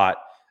good spot.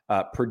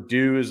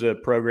 Purdue is a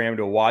program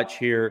to watch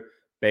here,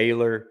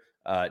 Baylor,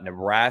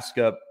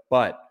 Nebraska,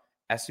 but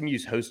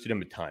SMU's hosted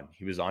him a ton.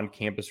 He was on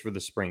campus for the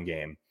spring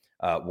game.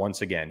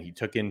 Once again, he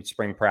took in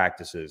spring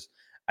practices.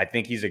 I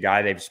think he's a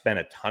guy they've spent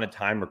a ton of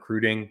time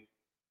recruiting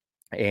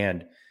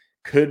and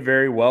could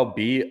very well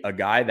be a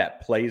guy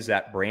that plays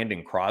that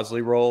Brandon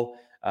Crosley role,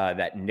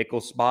 that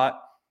nickel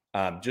spot,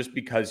 just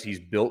because he's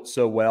built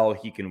so well.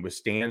 He can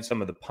withstand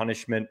some of the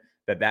punishment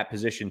that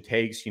position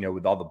takes,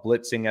 with all the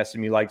blitzing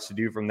SMU likes to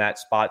do from that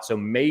spot. So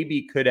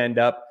maybe could end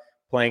up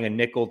playing a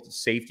nickel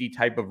safety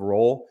type of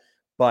role,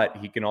 but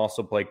he can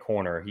also play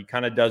corner. He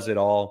kind of does it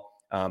all,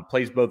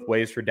 plays both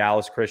ways for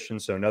Dallas Christian.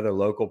 So another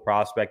local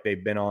prospect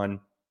they've been on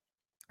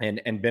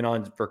and been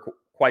on for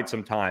quite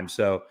some time.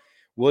 So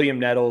William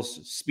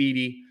Nettles,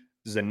 speedy,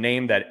 is a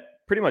name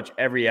that pretty much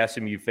every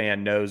SMU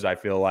fan knows, I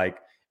feel like,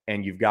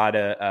 and you've got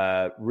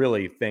to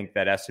really think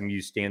that SMU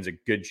stands a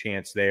good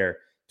chance there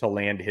to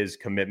land his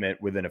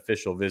commitment with an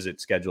official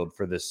visit scheduled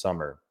for this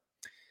summer.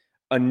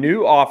 A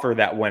new offer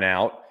that went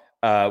out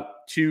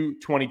to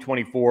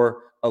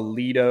 2024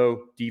 Aledo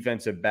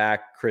defensive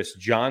back Chris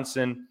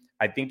Johnson.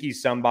 I think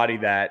he's somebody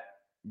that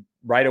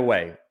right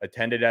away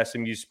attended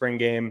SMU spring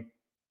game.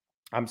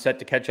 I'm set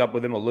to catch up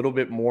with him a little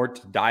bit more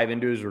to dive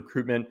into his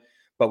recruitment.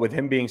 But with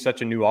him being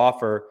such a new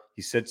offer,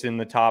 he sits in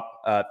the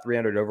top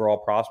 300 overall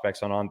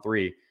prospects on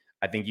On3.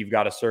 I think you've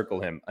got to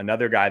circle him.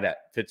 Another guy that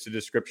fits the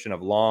description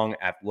of long,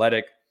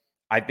 athletic.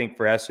 I think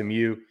for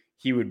SMU,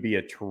 he would be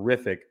a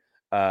terrific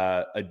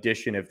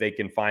addition if they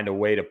can find a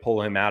way to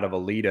pull him out of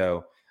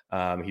Aledo.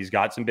 He's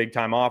got some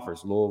big-time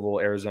offers. Louisville,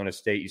 Arizona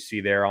State, you see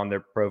there on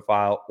their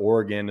profile.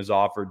 Oregon has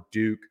offered,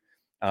 Duke.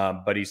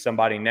 But he's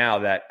somebody now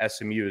that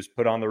SMU has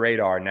put on the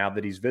radar now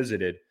that he's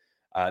visited,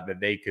 that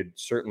they could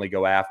certainly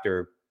go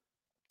after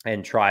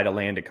and try to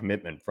land a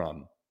commitment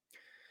from.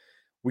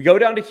 We go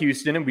down to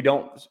Houston, and we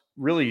don't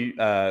really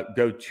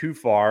go too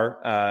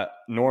far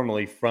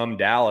normally from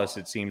Dallas,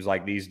 it seems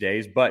like these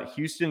days. But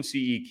Houston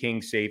CE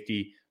King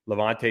safety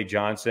Levante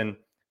Johnson,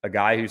 a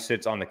guy who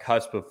sits on the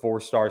cusp of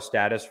 4-star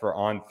status for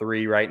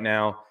On3 right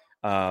now,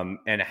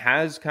 and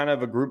has kind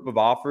of a group of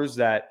offers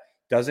that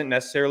doesn't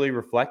necessarily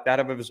reflect that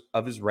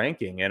of his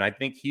ranking. And I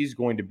think he's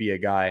going to be a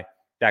guy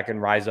that can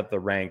rise up the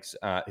ranks.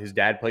 His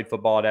dad played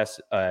football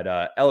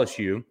at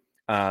LSU,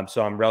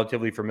 so I'm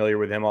relatively familiar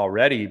with him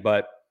already.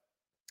 But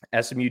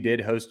SMU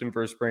did host him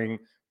for a spring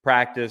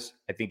practice.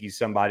 I think he's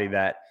somebody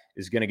that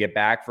is going to get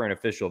back for an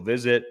official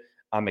visit.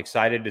 I'm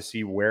excited to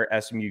see where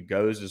SMU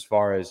goes as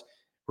far as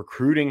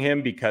recruiting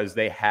him, because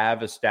they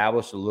have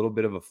established a little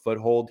bit of a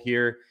foothold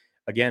here.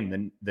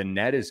 Again, the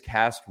net is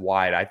cast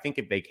wide. I think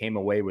if they came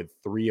away with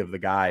 3 of the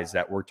guys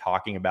that we're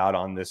talking about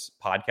on this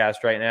podcast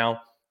right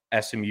now,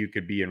 SMU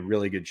could be in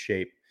really good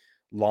shape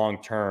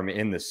long term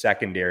in the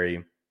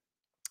secondary.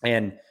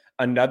 And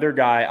another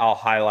guy I'll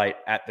highlight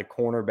at the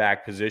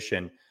cornerback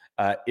position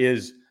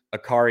is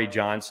Akari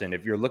Johnson.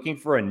 If you're looking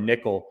for a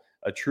nickel,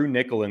 a true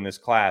nickel in this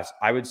class,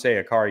 I would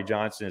say Akari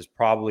Johnson is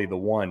probably the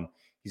one.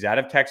 He's out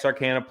of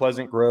Texarkana,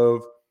 Pleasant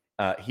Grove.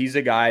 He's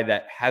a guy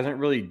that hasn't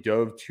really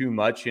dove too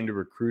much into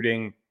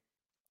recruiting,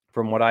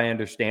 from what I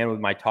understand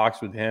with my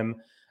talks with him.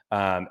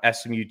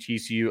 SMU,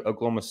 TCU,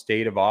 Oklahoma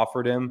State have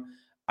offered him.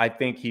 I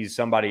think he's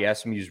somebody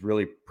SMU's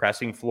really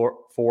pressing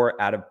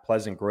for out of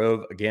Pleasant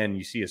Grove. Again,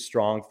 you see a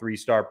strong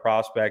 3-star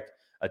prospect,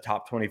 a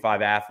top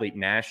 25 athlete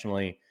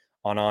nationally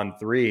on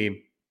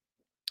 3.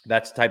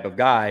 That's the type of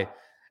guy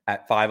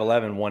at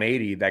 5'11",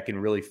 180 that can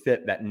really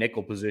fit that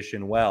nickel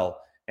position well.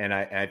 And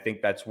I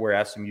think that's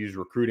where SMU's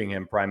recruiting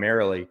him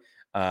primarily.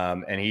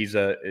 And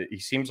he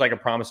seems like a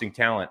promising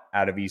talent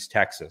out of East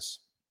Texas.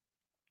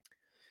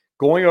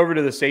 Going over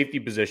to the safety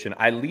position,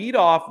 I lead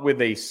off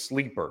with a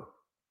sleeper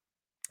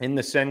in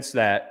the sense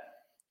that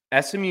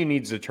SMU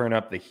needs to turn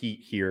up the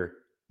heat here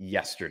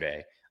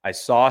yesterday. I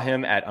saw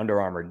him at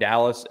Under Armour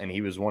Dallas, and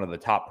he was one of the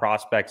top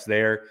prospects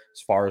there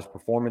as far as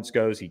performance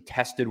goes. He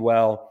tested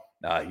well.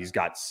 He's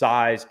got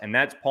size, and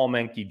that's Paul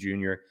Menke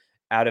Jr.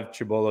 out of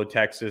Chibolo,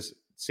 Texas,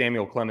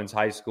 Samuel Clemens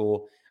High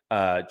School.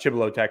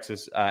 Chibolo,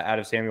 Texas, out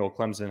of Samuel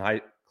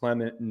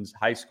Clemens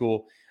High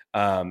School.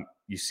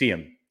 You see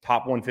him,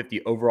 top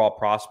 150 overall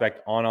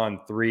prospect on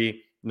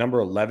 3, number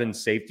 11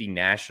 safety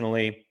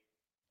nationally.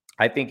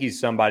 I think he's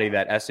somebody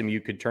that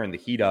SMU could turn the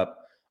heat up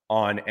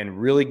on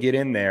and really get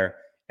in there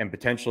and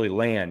potentially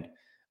land.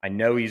 I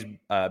know he's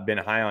been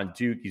high on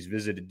Duke. He's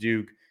visited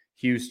Duke,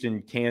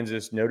 Houston,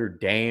 Kansas, Notre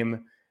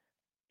Dame.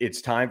 It's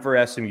time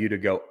for SMU to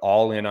go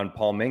all in on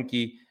Paul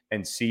Menke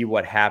and see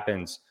what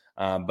happens.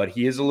 But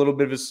he is a little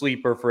bit of a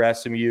sleeper for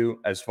SMU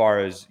as far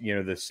as,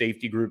 the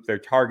safety group they're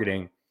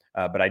targeting.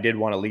 But I did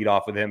want to lead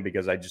off with him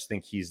because I just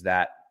think he's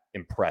that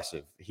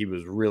impressive. He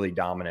was really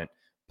dominant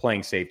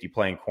playing safety,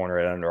 playing corner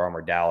at Under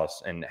Armour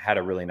Dallas, and had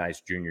a really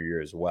nice junior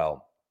year as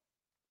well.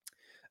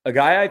 A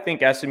guy I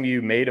think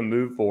SMU made a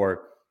move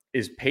for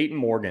is Peyton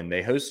Morgan.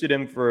 They hosted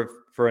him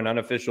for an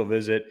unofficial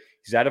visit.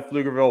 He's out of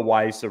Pflugerville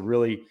Weiss, a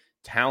really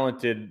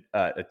talented,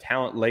 a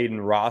talent-laden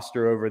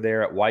roster over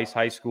there at Weiss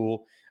High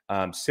School.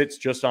 Sits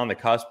just on the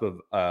cusp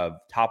of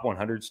top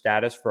 100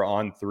 status for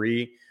on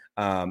 3.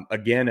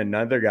 Again,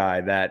 another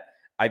guy that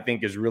I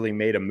think has really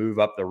made a move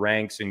up the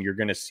ranks, and you're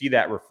going to see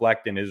that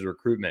reflect in his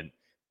recruitment.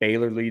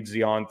 Baylor leads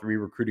the on 3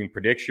 recruiting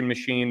prediction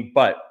machine,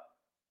 but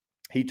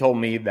he told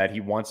me that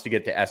he wants to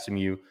get to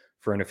SMU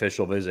for an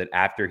official visit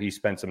after he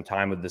spent some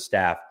time with the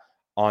staff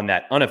on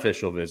that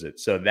unofficial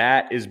visit. So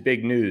that is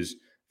big news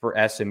for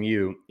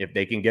SMU if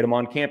they can get him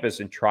on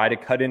campus and try to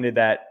cut into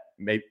that,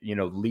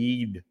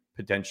 lead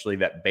potentially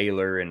that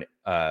Baylor and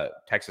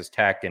Texas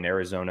Tech and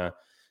Arizona,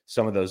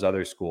 some of those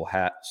other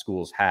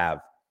schools have.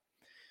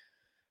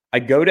 I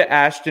go to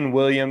Ashton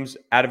Williams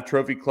out of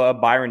Trophy Club,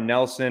 Byron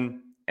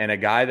Nelson, and a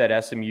guy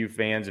that SMU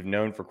fans have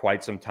known for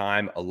quite some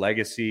time, a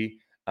legacy,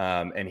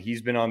 and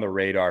he's been on the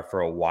radar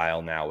for a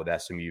while now with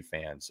SMU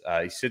fans.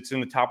 He sits in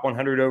the top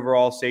 100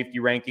 overall safety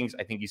rankings.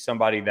 I think he's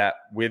somebody that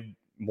with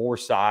more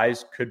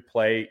size could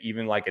play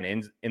even like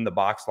an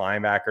in-the-box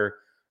linebacker,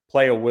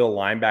 play a will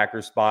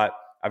linebacker spot.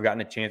 I've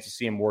gotten a chance to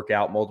see him work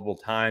out multiple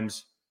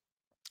times.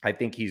 I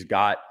think he's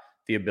got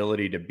the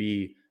ability to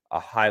be a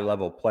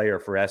high-level player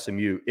for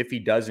SMU if he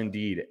does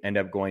indeed end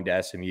up going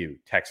to SMU.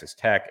 Texas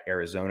Tech,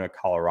 Arizona,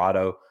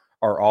 Colorado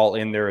are all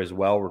in there as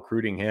well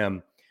recruiting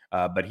him.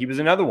 But he was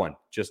another one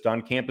just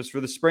on campus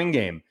for the spring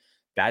game.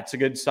 That's a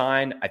good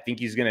sign. I think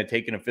he's going to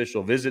take an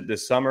official visit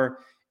this summer,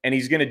 and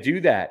he's going to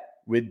do that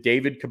with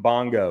David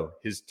Kabongo,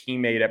 his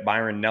teammate at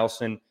Byron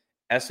Nelson.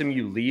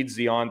 SMU leads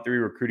the on 3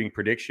 recruiting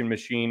prediction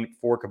machine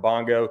for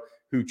Kabongo,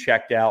 who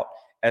checked out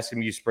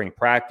SMU spring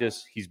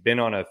practice. He's been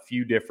on a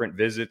few different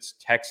visits.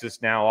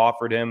 Texas now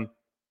offered him,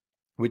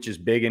 which is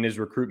big in his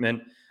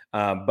recruitment.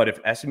 But if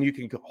SMU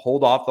can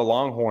hold off the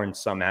Longhorns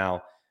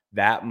somehow,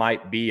 that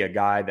might be a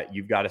guy that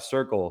you've got to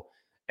circle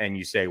and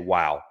you say,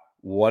 wow,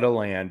 what a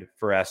land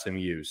for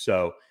SMU.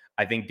 So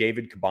I think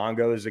David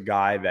Kabongo is a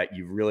guy that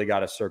you've really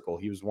got to circle.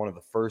 He was one of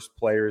the first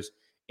players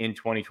in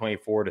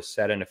 2024 to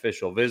set an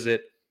official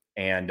visit,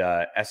 and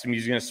SMU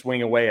is going to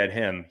swing away at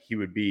him. He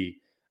would be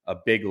a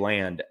big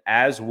land,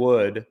 as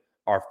would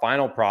our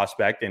final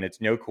prospect. And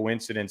it's no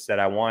coincidence that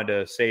I wanted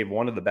to save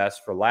one of the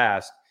best for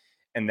last,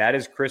 and that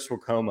is Chris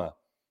Wakoma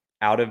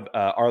out of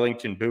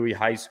Arlington Bowie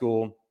High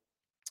School.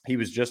 He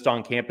was just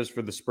on campus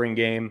for the spring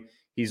game.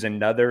 He's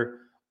another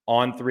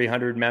on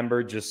 300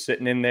 member, just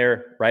sitting in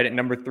there right at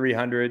number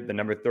 300, the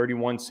number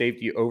 31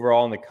 safety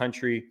overall in the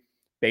country.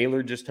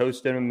 Baylor just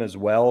hosted him as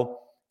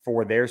well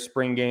for their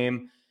spring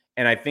game.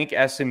 And I think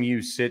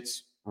SMU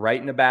sits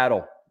right in a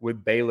battle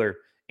with Baylor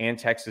and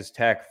Texas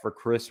Tech for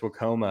Chris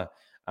Wakoma.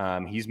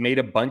 He's made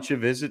a bunch of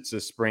visits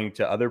this spring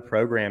to other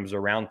programs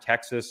around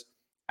Texas.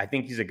 I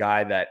think he's a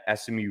guy that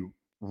SMU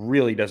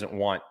really doesn't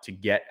want to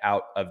get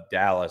out of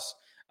Dallas.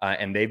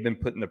 And they've been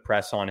putting the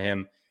press on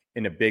him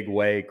in a big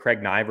way.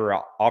 Craig Niver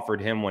offered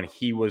him when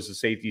he was the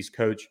safeties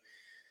coach.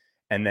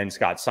 And then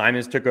Scott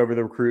Simons took over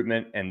the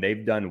recruitment, and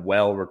they've done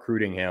well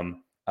recruiting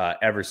him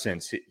ever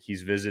since.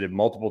 He's visited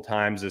multiple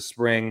times this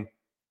spring.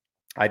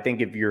 I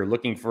think if you're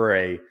looking for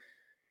a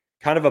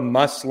kind of a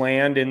must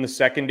land in the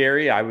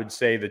secondary, I would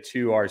say the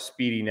two are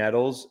Speedy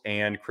Nettles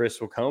and Chris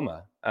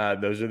Wakoma.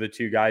 Those are the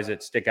two guys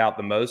that stick out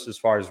the most as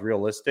far as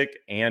realistic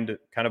and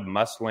kind of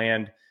must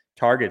land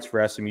targets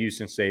for SMU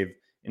since they've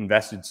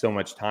invested so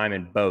much time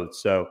in both.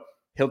 So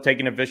he'll take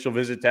an official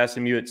visit to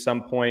SMU at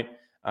some point,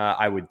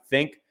 I would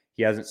think.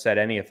 He hasn't said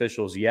any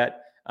officials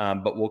yet,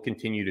 but we'll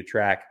continue to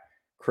track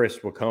Chris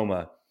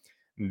Wakoma.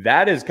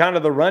 That is kind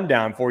of the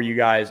rundown for you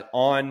guys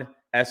on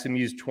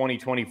SMU's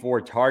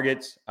 2024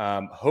 targets.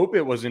 Hope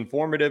it was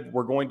informative.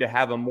 We're going to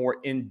have a more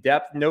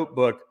in-depth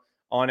notebook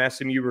on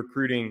SMU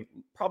recruiting,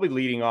 probably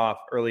leading off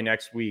early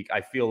next week.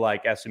 I feel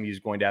like SMU is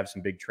going to have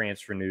some big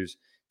transfer news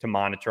to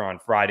monitor on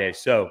Friday.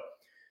 So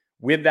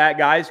with that,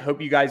 guys,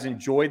 hope you guys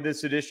enjoyed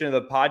this edition of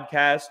the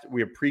podcast.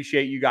 We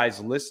appreciate you guys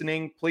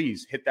listening.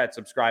 Please hit that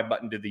subscribe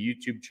button to the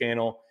YouTube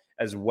channel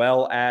as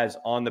well as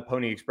on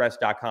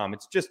theponyexpress.com.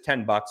 It's just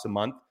 $10 a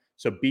month.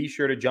 So be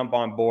sure to jump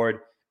on board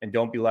and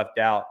don't be left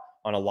out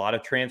on a lot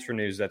of transfer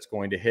news that's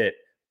going to hit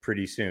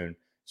pretty soon.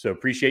 So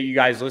appreciate you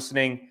guys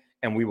listening,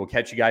 and we will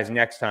catch you guys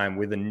next time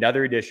with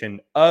another edition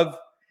of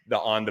the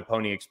On the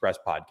Pony Express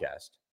podcast.